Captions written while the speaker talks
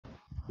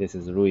This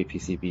is Rui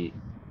PCB,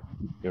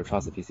 your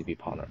trusted PCB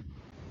partner.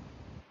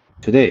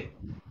 Today,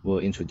 we'll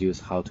introduce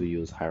how to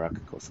use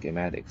hierarchical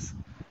schematics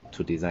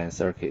to design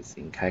circuits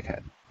in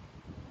KiCad.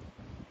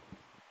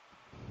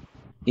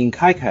 In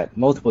KiCad,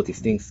 multiple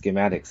distinct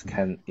schematics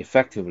can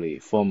effectively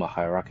form a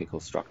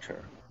hierarchical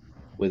structure,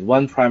 with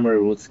one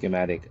primary root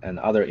schematic and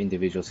other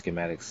individual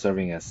schematics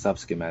serving as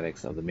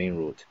sub-schematics of the main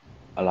root,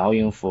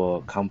 allowing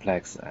for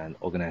complex and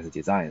organized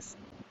designs.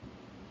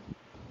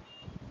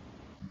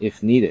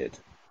 If needed,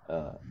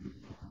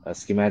 a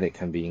schematic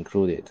can be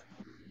included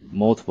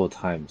multiple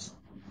times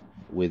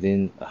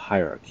within a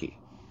hierarchy,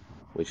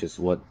 which is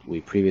what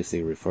we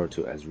previously referred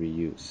to as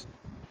reuse.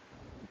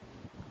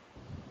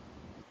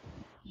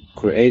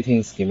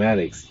 Creating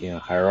schematics in a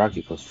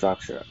hierarchical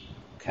structure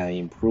can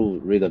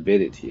improve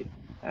readability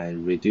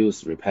and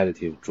reduce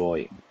repetitive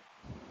drawing.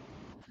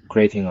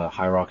 Creating a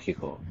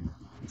hierarchical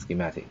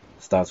schematic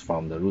starts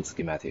from the root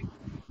schematic.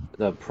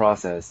 The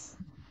process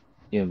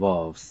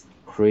involves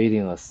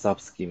creating a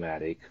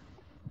sub-schematic,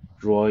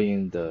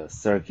 drawing the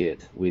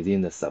circuit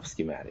within the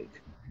sub-schematic,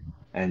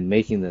 and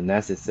making the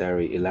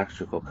necessary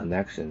electrical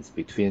connections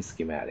between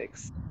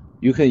schematics.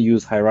 You can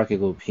use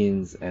hierarchical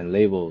pins and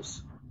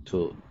labels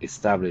to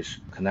establish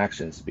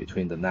connections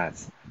between the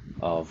nets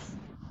of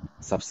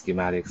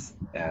sub-schematics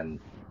and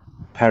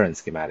parent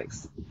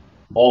schematics,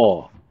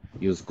 or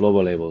use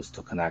global labels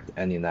to connect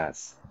any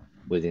nets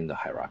within the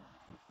hierarchy.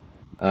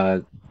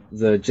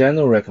 The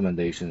general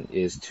recommendation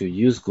is to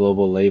use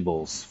global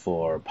labels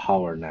for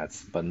power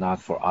nets, but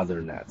not for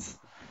other nets,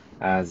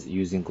 as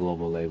using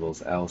global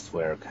labels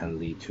elsewhere can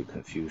lead to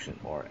confusion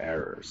or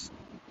errors.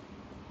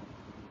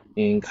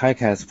 In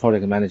KiCad's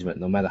project management,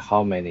 no matter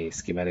how many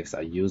schematics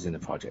are used in the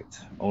project,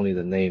 only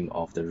the name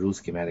of the root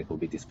schematic will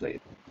be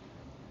displayed.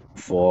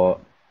 For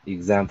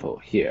example,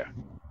 here,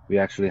 we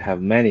actually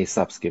have many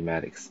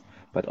sub-schematics,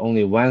 but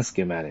only one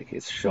schematic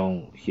is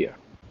shown here.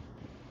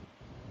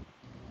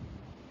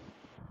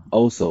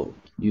 Also,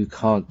 you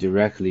can't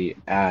directly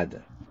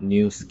add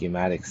new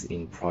schematics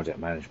in project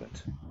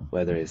management,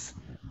 whether it's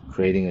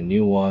creating a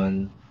new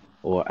one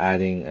or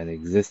adding an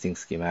existing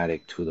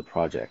schematic to the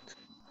project.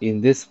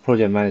 In this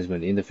project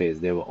management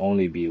interface, there will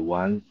only be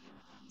one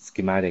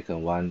schematic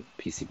and one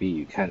PCB.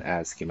 You can't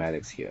add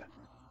schematics here.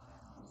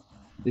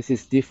 This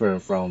is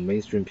different from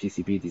mainstream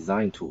PCB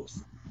design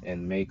tools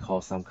and may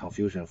cause some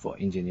confusion for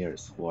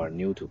engineers who are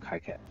new to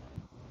KiCad.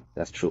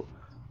 That's true.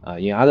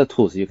 In other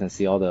tools, you can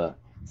see all the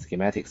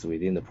schematics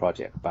within the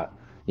project, but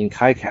in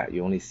KiCad,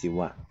 you only see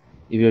one.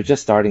 If you're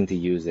just starting to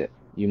use it,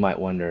 you might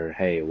wonder,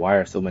 hey, why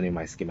are so many of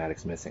my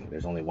schematics missing?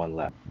 There's only one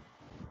left.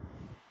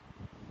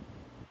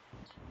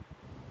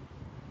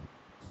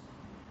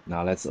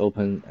 Now let's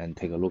open and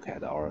take a look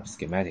at our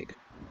schematic.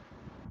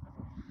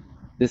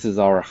 This is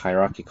our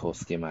hierarchical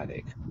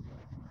schematic.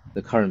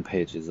 The current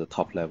page is the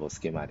top-level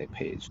schematic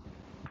page.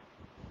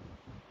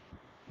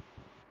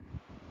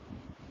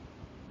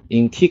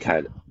 In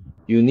KiCad,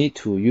 you need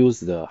to use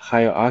the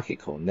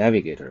hierarchical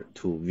navigator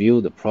to view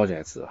the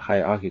project's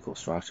hierarchical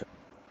structure.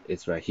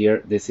 It's right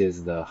here. This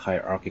is the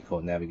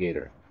hierarchical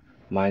navigator.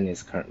 Mine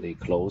is currently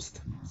closed,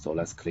 so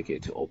let's click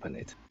it to open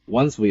it.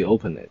 Once we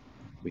open it,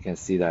 we can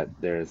see that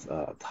there's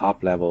a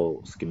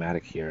top-level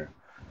schematic here,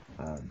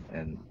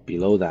 and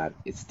below that,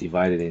 it's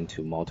divided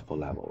into multiple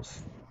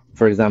levels.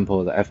 For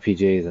example, the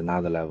FPGA is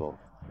another level,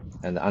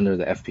 and under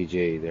the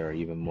FPGA, there are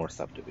even more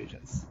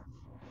subdivisions.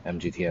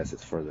 MGTS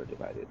is further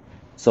divided.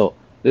 So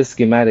this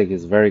schematic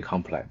is very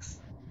complex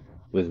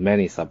with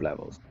many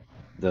sublevels.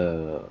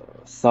 The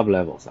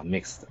sublevels are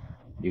mixed.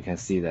 You can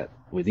see that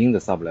within the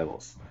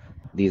sublevels,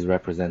 these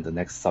represent the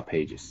next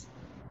subpages,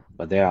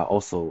 but there are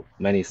also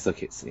many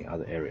circuits in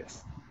other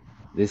areas.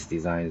 This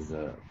design is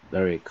a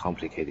very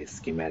complicated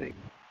schematic.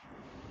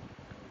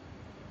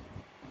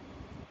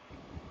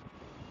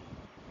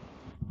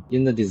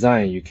 In the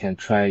design, you can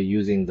try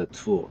using the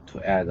tool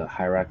to add a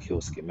hierarchical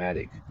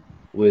schematic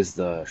with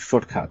the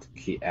shortcut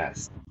key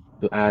S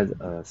to add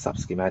a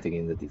sub-schematic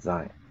in the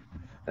design.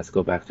 Let's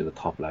go back to the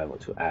top level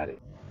to add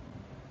it.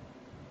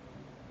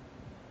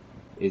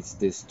 It's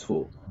this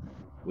tool,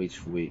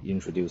 which we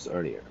introduced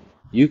earlier.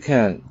 You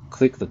can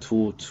click the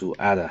tool to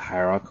add a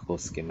hierarchical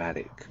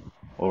schematic,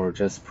 or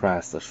just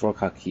press the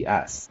shortcut key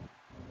S.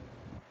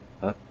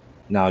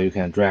 Now you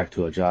can drag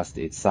to adjust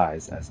its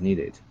size as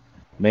needed.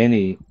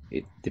 Mainly,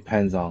 it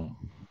depends on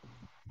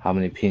how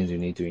many pins you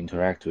need to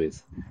interact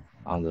with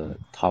on the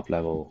top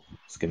level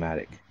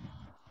schematic.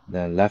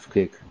 Then left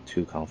click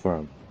to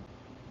confirm.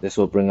 This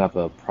will bring up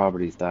a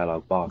properties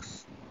dialog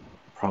box,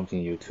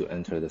 prompting you to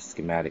enter the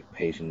schematic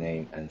page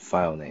name and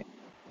file name.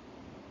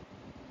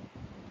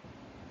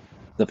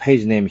 The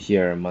page name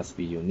here must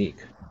be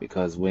unique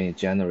because when it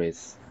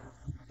generates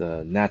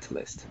the net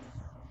list,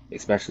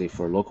 especially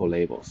for local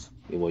labels,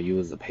 it will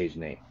use the page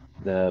name.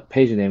 The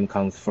page name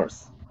comes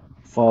first,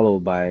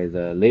 followed by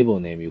the label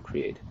name you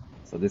create.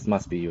 So this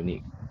must be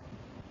unique.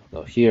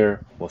 So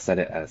here, we'll set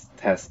it as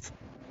test.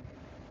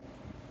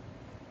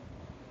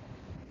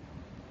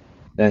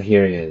 Then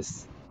here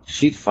is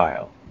sheet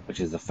file, which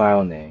is the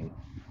file name.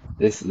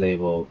 This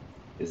label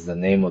is the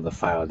name of the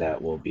file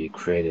that will be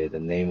created. The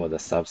name of the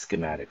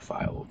sub-schematic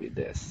file will be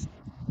this.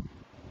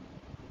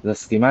 The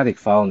schematic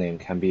file name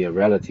can be a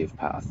relative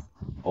path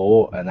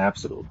or an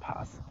absolute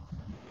path,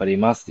 but it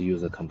must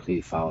use a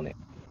complete file name.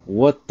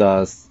 What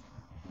does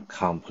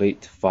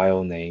complete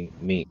file name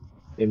mean?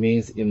 It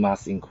means it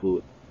must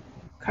include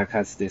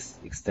KiCad's this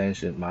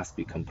extension must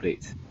be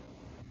complete.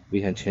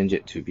 We can change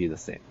it to be the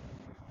same.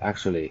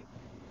 Actually,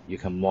 you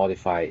can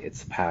modify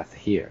its path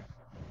here.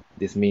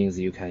 This means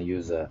you can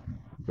use a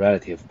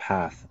relative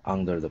path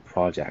under the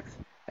project,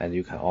 and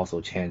you can also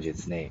change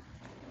its name.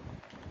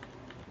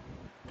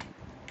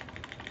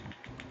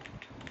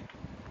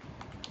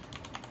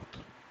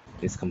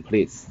 This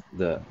completes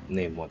the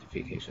name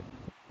modification.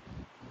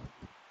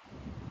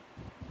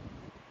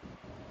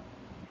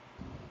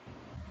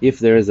 If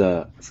there is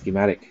a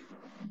schematic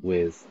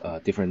with a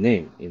different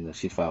name in the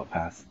sheet file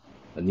path,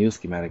 a new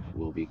schematic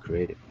will be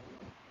created.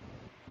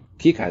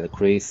 KiCad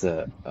creates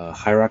a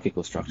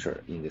hierarchical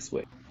structure in this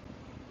way.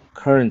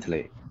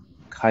 Currently,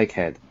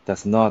 KiCad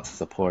does not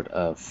support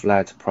a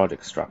flat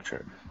project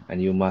structure,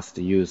 and you must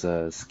use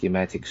a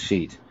schematic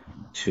sheet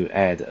to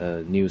add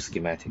a new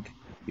schematic.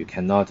 You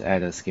cannot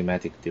add a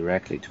schematic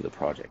directly to the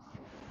project.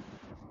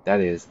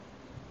 That is,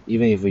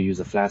 even if we use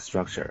a flat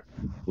structure,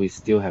 we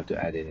still have to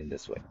add it in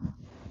this way.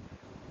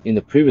 In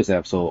the previous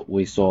episode,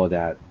 we saw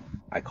that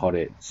I called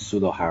it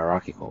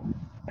pseudo-hierarchical,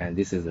 and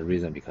this is the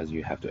reason because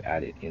you have to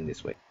add it in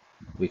this way.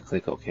 We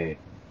click OK,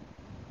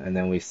 and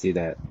then we see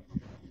that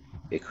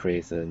it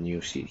creates a new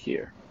sheet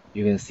here.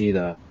 You can see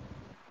the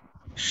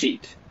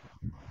sheet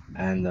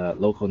and the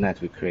local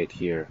net we create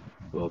here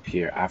will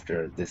appear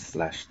after this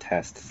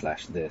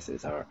 /test/this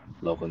is our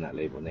local net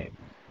label name,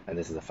 and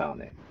this is the file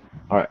name.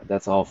 Alright,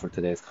 that's all for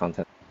today's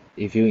content.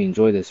 If you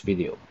enjoyed this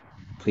video,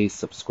 please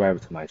subscribe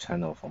to my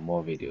channel for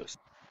more videos.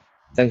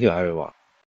 Thank you everyone.